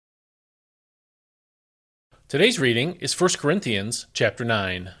Today's reading is 1 Corinthians chapter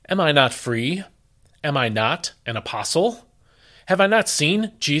 9. Am I not free? Am I not an apostle? Have I not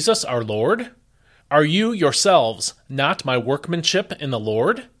seen Jesus our Lord? Are you yourselves not my workmanship in the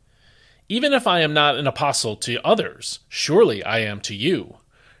Lord? Even if I am not an apostle to others, surely I am to you,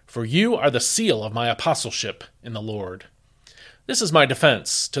 for you are the seal of my apostleship in the Lord. This is my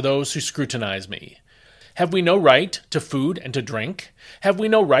defense to those who scrutinize me. Have we no right to food and to drink? Have we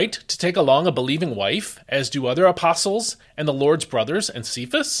no right to take along a believing wife, as do other apostles and the Lord's brothers and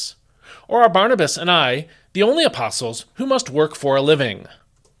Cephas? Or are Barnabas and I the only apostles who must work for a living?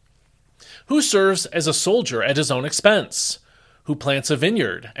 Who serves as a soldier at his own expense? Who plants a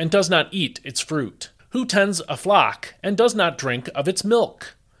vineyard and does not eat its fruit? Who tends a flock and does not drink of its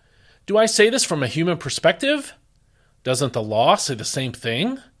milk? Do I say this from a human perspective? Doesn't the law say the same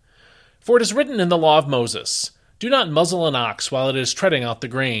thing? For it is written in the law of Moses, "Do not muzzle an ox while it is treading out the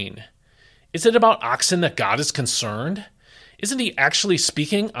grain." Is it about oxen that God is concerned? Isn't he actually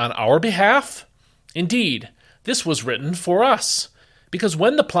speaking on our behalf? Indeed, this was written for us, because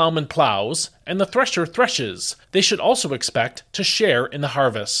when the plowman plows and the thresher threshes, they should also expect to share in the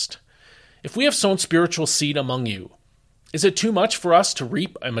harvest. If we have sown spiritual seed among you, is it too much for us to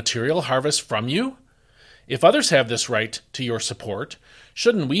reap a material harvest from you? If others have this right to your support,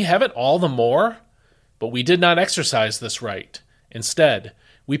 shouldn't we have it all the more? But we did not exercise this right. Instead,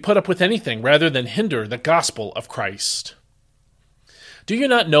 we put up with anything rather than hinder the gospel of Christ. Do you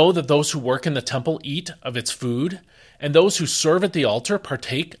not know that those who work in the temple eat of its food, and those who serve at the altar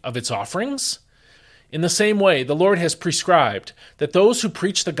partake of its offerings? In the same way, the Lord has prescribed that those who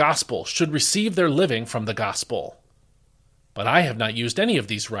preach the gospel should receive their living from the gospel. But I have not used any of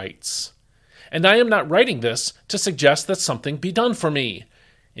these rights. And I am not writing this to suggest that something be done for me.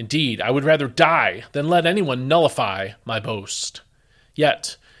 Indeed, I would rather die than let anyone nullify my boast.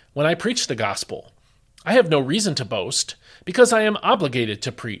 Yet, when I preach the gospel, I have no reason to boast, because I am obligated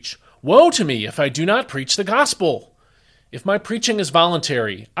to preach. Woe to me if I do not preach the gospel! If my preaching is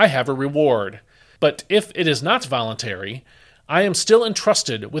voluntary, I have a reward. But if it is not voluntary, I am still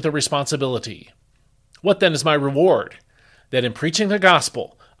entrusted with a responsibility. What then is my reward? That in preaching the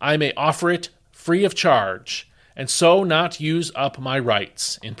gospel, I may offer it free of charge, and so not use up my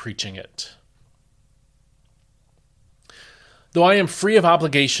rights in preaching it. Though I am free of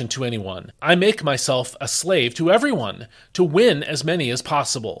obligation to anyone, I make myself a slave to everyone, to win as many as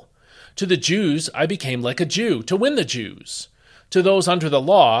possible. To the Jews I became like a Jew, to win the Jews. To those under the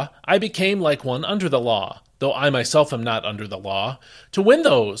law I became like one under the law, though I myself am not under the law, to win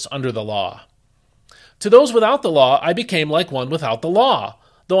those under the law. To those without the law I became like one without the law,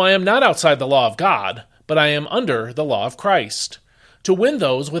 though I am not outside the law of God, but I am under the law of Christ, to win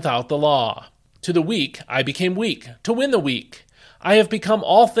those without the law. To the weak I became weak, to win the weak. I have become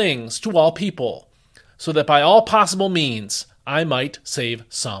all things to all people, so that by all possible means I might save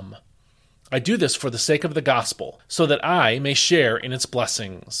some. I do this for the sake of the gospel, so that I may share in its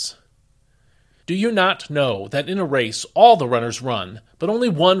blessings. Do you not know that in a race all the runners run, but only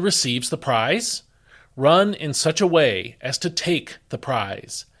one receives the prize? Run in such a way as to take the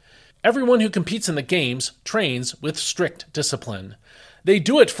prize. Everyone who competes in the games trains with strict discipline. They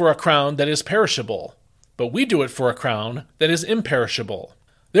do it for a crown that is perishable, but we do it for a crown that is imperishable.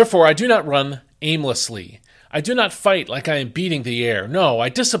 Therefore I do not run aimlessly. I do not fight like I am beating the air. No, I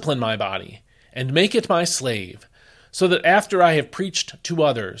discipline my body and make it my slave, so that after I have preached to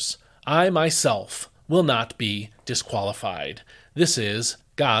others, I myself will not be disqualified. This is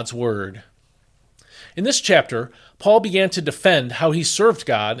God's word. In this chapter, Paul began to defend how he served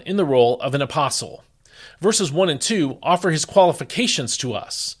God in the role of an apostle. Verses 1 and 2 offer his qualifications to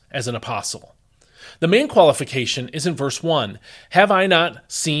us as an apostle. The main qualification is in verse 1. Have I not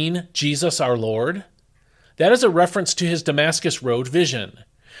seen Jesus our Lord? That is a reference to his Damascus Road vision.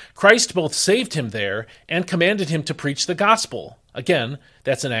 Christ both saved him there and commanded him to preach the gospel. Again,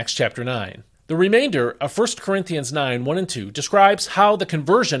 that's in Acts chapter 9. The remainder of 1 Corinthians 9, 1 and 2 describes how the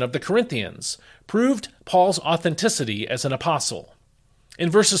conversion of the Corinthians proved Paul's authenticity as an apostle. In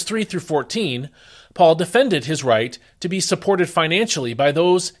verses 3 through 14, Paul defended his right to be supported financially by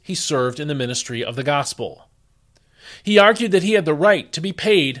those he served in the ministry of the gospel. He argued that he had the right to be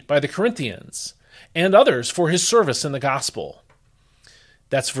paid by the Corinthians and others for his service in the gospel.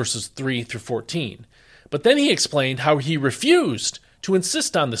 That's verses 3 through 14. But then he explained how he refused to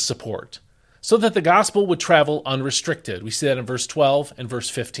insist on this support, so that the gospel would travel unrestricted. We see that in verse 12 and verse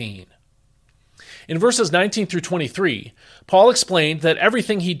 15. In verses 19 through 23, Paul explained that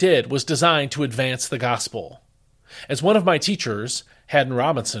everything he did was designed to advance the gospel. As one of my teachers, Haddon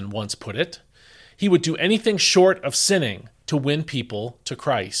Robinson, once put it, he would do anything short of sinning to win people to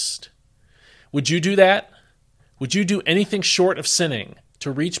Christ. Would you do that? Would you do anything short of sinning to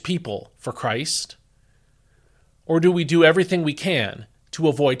reach people for Christ? Or do we do everything we can to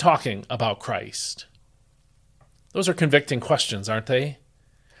avoid talking about Christ? Those are convicting questions, aren't they?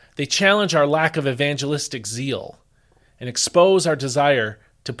 They challenge our lack of evangelistic zeal and expose our desire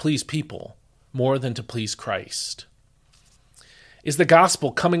to please people more than to please Christ. Is the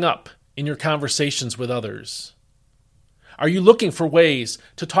gospel coming up in your conversations with others? Are you looking for ways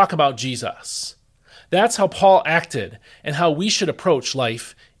to talk about Jesus? That's how Paul acted and how we should approach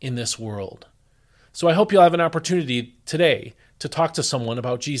life in this world. So I hope you'll have an opportunity today to talk to someone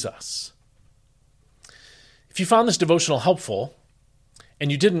about Jesus. If you found this devotional helpful and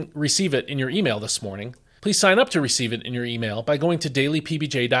you didn't receive it in your email this morning, please sign up to receive it in your email by going to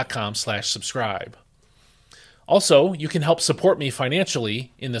dailypbj.com/subscribe. Also, you can help support me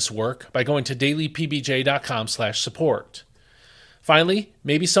financially in this work by going to dailypbj.com/support. Finally,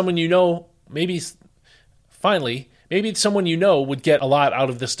 maybe someone you know would get a lot out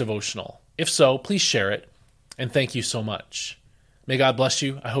of this devotional. If so, please share it, and thank you so much. May God bless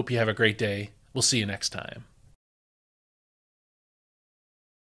you. I hope you have a great day. We'll see you next time.